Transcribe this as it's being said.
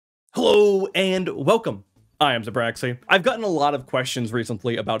Hello and welcome. I am Zerbraxi. I've gotten a lot of questions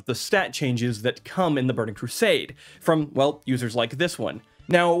recently about the stat changes that come in the Burning Crusade from, well, users like this one.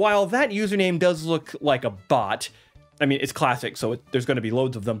 Now, while that username does look like a bot, I mean, it's classic, so there's going to be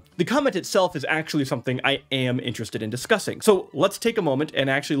loads of them. The comment itself is actually something I am interested in discussing. So let's take a moment and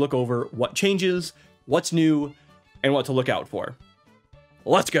actually look over what changes, what's new, and what to look out for.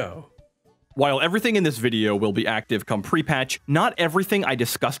 Let's go. While everything in this video will be active come pre-patch, not everything I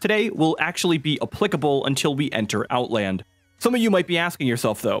discuss today will actually be applicable until we enter Outland. Some of you might be asking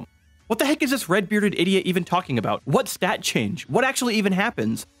yourself though, what the heck is this red-bearded idiot even talking about? What stat change? What actually even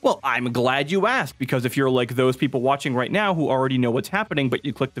happens? Well, I'm glad you asked, because if you're like those people watching right now who already know what's happening but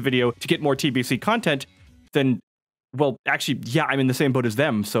you click the video to get more TBC content, then well, actually, yeah, I'm in the same boat as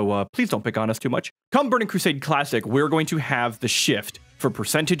them, so please don't pick on us too much. Come Burning Crusade Classic, we're going to have the shift from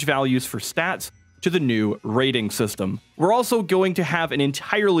percentage values for stats to the new rating system. We're also going to have an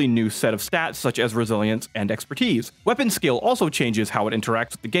entirely new set of stats such as resilience and expertise. Weapon skill also changes how it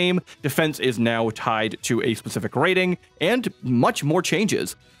interacts with the game, defense is now tied to a specific rating, and much more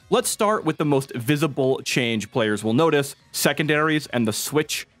changes. Let's start with the most visible change players will notice, secondaries and the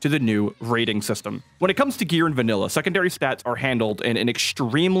switch to the new rating system. When it comes to gear in vanilla, secondary stats are handled in an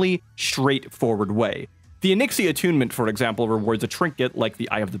extremely straightforward way. The Onyxia attunement, for example, rewards a trinket like the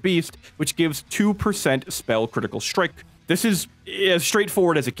Eye of the Beast, which gives 2% spell critical strike. This is as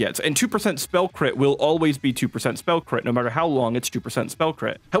straightforward as it gets, and 2% spell crit will always be 2% spell crit, no matter how long it's 2% spell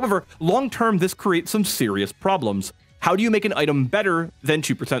crit. However, long term, this creates some serious problems. How do you make an item better than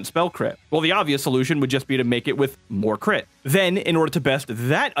 2% spell crit? Well, the obvious solution would just be to make it with more crit. Then, in order to best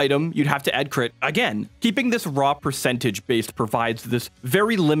that item, you'd have to add crit again. Keeping this raw percentage based provides this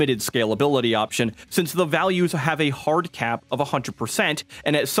very limited scalability option, since the values have a hard cap of 100%,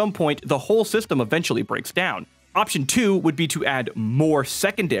 and at some point, the whole system eventually breaks down. Option 2 would be to add more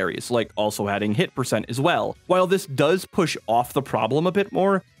secondaries, like also adding hit percent as well. While this does push off the problem a bit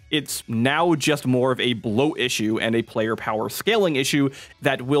more, it's now just more of a bloat issue and a player power scaling issue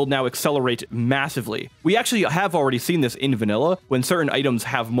that will now accelerate massively. We actually have already seen this in vanilla when certain items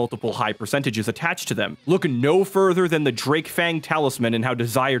have multiple high percentages attached to them. Look no further than the Drake Fang talisman and how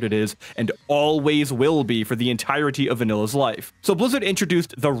desired it is, and always will be for the entirety of vanilla's life. So Blizzard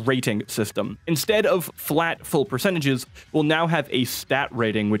introduced the rating system. Instead of flat full percentages, we'll now have a stat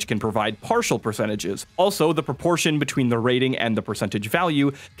rating which can provide partial percentages. Also, the proportion between the rating and the percentage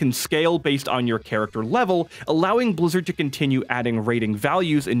value can scale based on your character level, allowing Blizzard to continue adding rating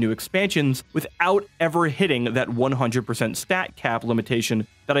values in new expansions without ever hitting that 100% stat cap limitation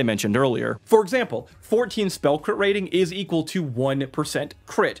that I mentioned earlier. For example, 14 spell crit rating is equal to 1%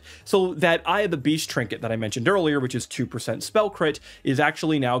 crit, so that Eye of the Beast trinket that I mentioned earlier, which is 2% spell crit, is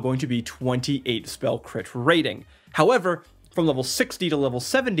actually now going to be 28 spell crit rating. However, from level 60 to level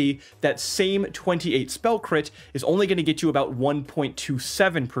 70, that same 28 spell crit is only going to get you about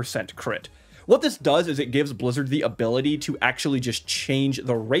 1.27% crit. What this does is it gives Blizzard the ability to actually just change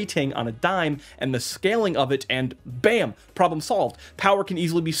the rating on a dime and the scaling of it, and bam, problem solved. Power can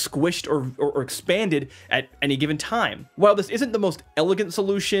easily be squished or expanded at any given time. While this isn't the most elegant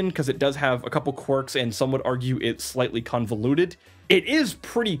solution, because it does have a couple quirks and some would argue it's slightly convoluted, it is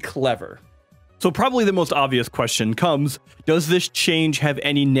pretty clever. So probably the most obvious question comes, does this change have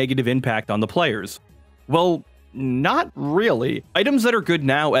any negative impact on the players? Well, not really. Items that are good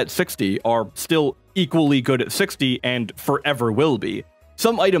now at 60 are still equally good at 60 and forever will be.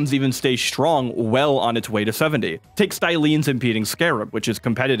 Some items even stay strong well on its way to 70. Take Stylene's Impeding Scarab, which is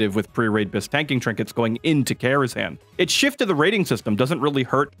competitive with pre-raid Bist tanking trinkets going into Karazhan. Its shift to the rating system doesn't really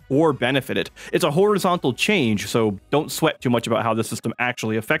hurt or benefit it. It's a horizontal change, so don't sweat too much about how the system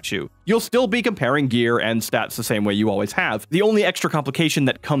actually affects you. You'll still be comparing gear and stats the same way you always have. The only extra complication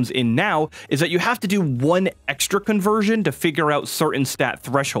that comes in now is that you have to do one extra conversion to figure out certain stat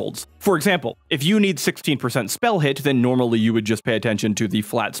thresholds. For example, if you need 16% spell hit, then normally you would just pay attention to the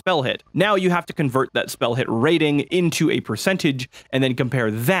flat spell hit. Now you have to convert that spell hit rating into a percentage and then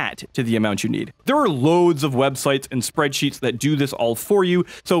compare that to the amount you need. There are loads of websites and spreadsheets that do this all for you,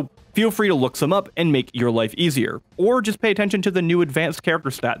 so feel free to look some up and make your life easier. Or just pay attention to the new advanced character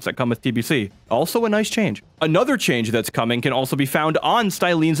stats that come with TBC. Also a nice change. Another change that's coming can also be found on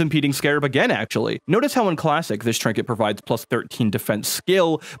Stylene's Impeding Scarab again, actually. Notice how in Classic, this trinket provides plus 13 defense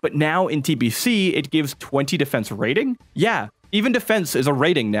skill, but now in TBC, it gives 20 defense rating? Yeah, even defense is a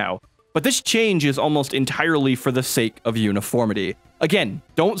rating now. But this change is almost entirely for the sake of uniformity. Again,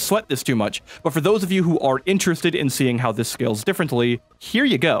 don't sweat this too much, but for those of you who are interested in seeing how this scales differently, here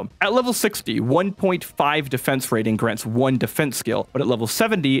you go. At level 60, 1.5 defense rating grants 1 defense skill, but at level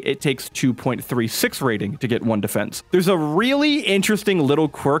 70, it takes 2.36 rating to get 1 defense. There's a really interesting little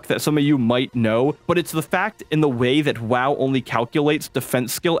quirk that some of you might know, but it's the fact in the way that WoW only calculates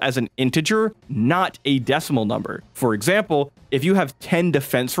defense skill as an integer, not a decimal number. For example, if you have 10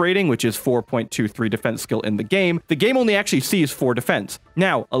 defense rating, which is 4.23 defense skill in the game only actually sees 4 defense.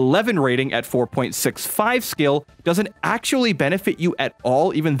 Now, 11 rating at 4.65 skill doesn't actually benefit you at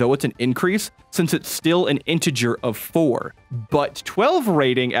all, even though it's an increase, since it's still an integer of 4. But 12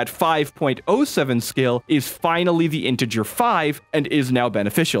 rating at 5.07 skill is finally the integer 5 and is now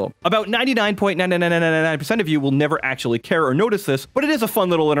beneficial. About 99.99999% of you will never actually care or notice this, but it is a fun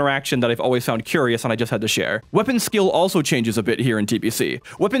little interaction that I've always found curious and I just had to share. Weapon skill also changes a bit here in TBC.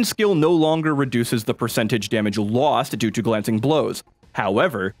 Weapon skill no longer reduces the percentage damage lost due to glancing blows.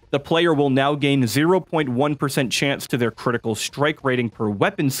 However, the player will now gain 0.1% chance to their critical strike rating per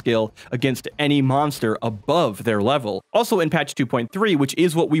weapon skill against any monster above their level. Also in patch 2.3, which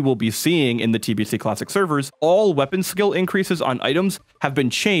is what we will be seeing in the TBC Classic servers, all weapon skill increases on items have been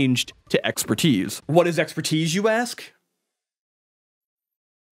changed to expertise. What is expertise, you ask?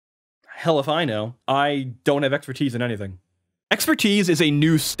 Hell if I know. I don't have expertise in anything. Expertise is a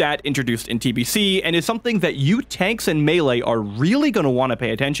new stat introduced in TBC and is something that you tanks and melee are really going to want to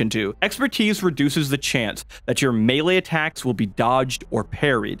pay attention to. Expertise reduces the chance that your melee attacks will be dodged or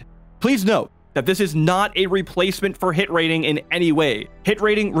parried. Please note that this is not a replacement for hit rating in any way. Hit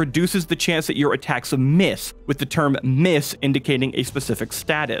rating reduces the chance that your attacks miss, with the term miss indicating a specific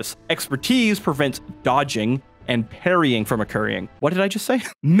status. Expertise prevents dodging and parrying from occurring. What did I just say?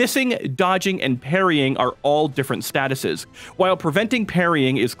 Missing, dodging, and parrying are all different statuses. While preventing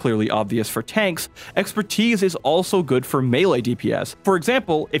parrying is clearly obvious for tanks, expertise is also good for melee DPS. For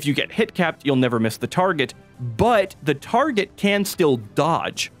example, if you get hit capped, you'll never miss the target, but the target can still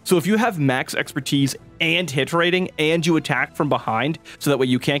dodge. So if you have max expertise and hit rating and you attack from behind so that way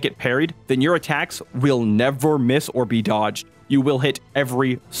you can't get parried, then your attacks will never miss or be dodged. You will hit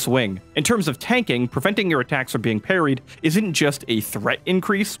every swing. In terms of tanking, preventing your attacks from being parried isn't just a threat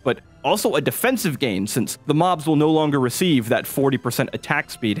increase, but also a defensive gain, since the mobs will no longer receive that 40%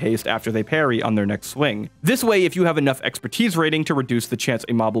 attack speed haste after they parry on their next swing. This way, if you have enough expertise rating to reduce the chance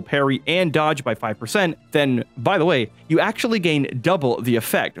a mob will parry and dodge by 5%, then, by the way, you actually gain double the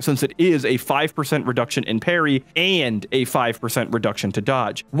effect, since it is a 5% reduction in parry and a 5% reduction to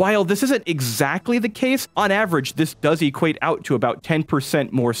dodge. While this isn't exactly the case, on average, this does equate out to about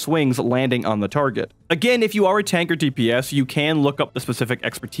 10% more swings landing on the target. Again, if you are a tank or DPS, you can look up the specific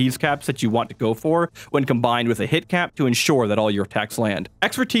expertise caps that you want to go for when combined with a hit cap to ensure that all your attacks land.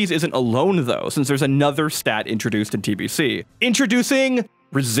 Expertise isn't alone though, since there's another stat introduced in TBC. Introducing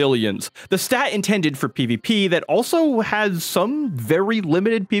Resilience, the stat intended for PvP that also has some very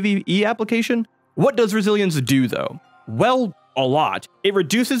limited PvE application. What does Resilience do though? Well, a lot. It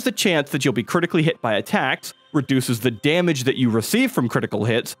reduces the chance that you'll be critically hit by attacks, reduces the damage that you receive from critical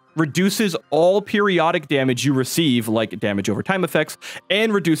hits, reduces all periodic damage you receive, like damage over time effects,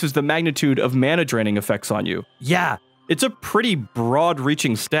 and reduces the magnitude of mana draining effects on you. Yeah, it's a pretty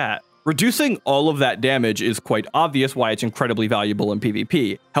broad-reaching stat. Reducing all of that damage is quite obvious why it's incredibly valuable in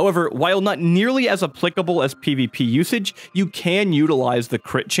PvP. However, while not nearly as applicable as PvP usage, you can utilize the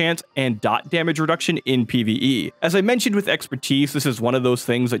crit chance and dot damage reduction in PvE. As I mentioned with expertise, this is one of those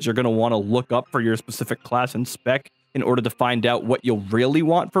things that you're going to want to look up for your specific class and spec in order to find out what you'll really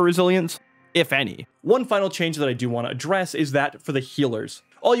want for resilience, if any. One final change that I do want to address is that for the healers.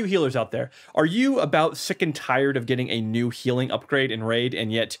 All you healers out there, are you about sick and tired of getting a new healing upgrade in Raid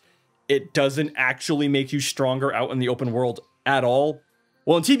and yet it doesn't actually make you stronger out in the open world at all?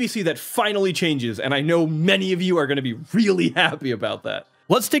 Well, in TBC, that finally changes, and I know many of you are going to be really happy about that.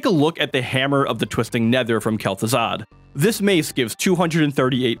 Let's take a look at the Hammer of the Twisting Nether from Kel'Thuzad. This mace gives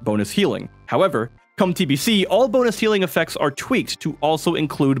 238 bonus healing. However, come TBC, all bonus healing effects are tweaked to also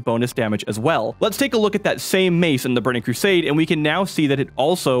include bonus damage as well. Let's take a look at that same mace in the Burning Crusade, and we can now see that it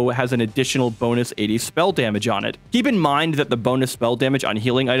also has an additional bonus 80 spell damage on it. Keep in mind that the bonus spell damage on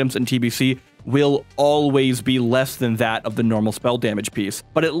healing items in TBC will always be less than that of the normal spell damage piece,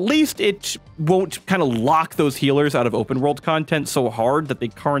 but at least it won't kind of lock those healers out of open world content so hard that they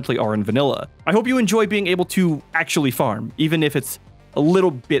currently are in vanilla. I hope you enjoy being able to actually farm, even if it's a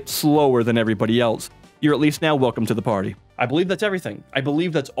little bit slower than everybody else. You're at least now welcome to the party. I believe that's everything. I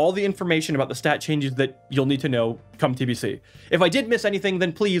believe that's all the information about the stat changes that you'll need to know come TBC. If I did miss anything,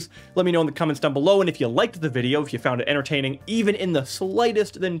 then please let me know in the comments down below. And if you liked the video, if you found it entertaining, even in the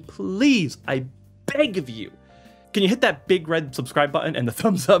slightest, then please, I beg of you, can you hit that big red subscribe button and the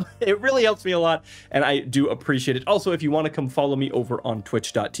thumbs up? It really helps me a lot, and I do appreciate it. Also, if you want to come follow me over on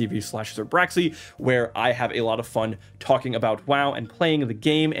twitch.tv/Zerbraxi, where I have a lot of fun talking about WoW and playing the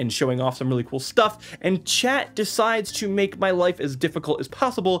game and showing off some really cool stuff, and chat decides to make my life as difficult as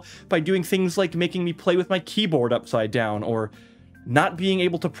possible by doing things like making me play with my keyboard upside down, or not being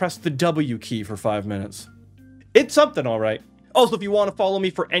able to press the W key for 5 minutes. It's something, all right. Also, if you want to follow me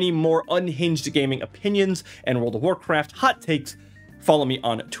for any more unhinged gaming opinions and World of Warcraft hot takes, follow me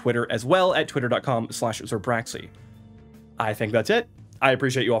on Twitter as well at twitter.com/Zerbraxi. I think that's it. I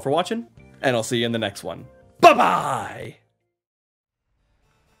appreciate you all for watching, and I'll see you in the next one. Bye-bye!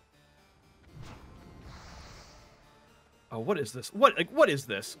 Oh, what is this? What is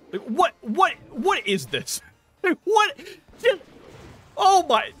this? Like, what is this? What? Oh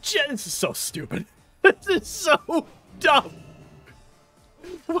my, this is so stupid. This is so dumb.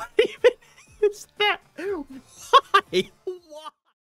 What even is that? Why?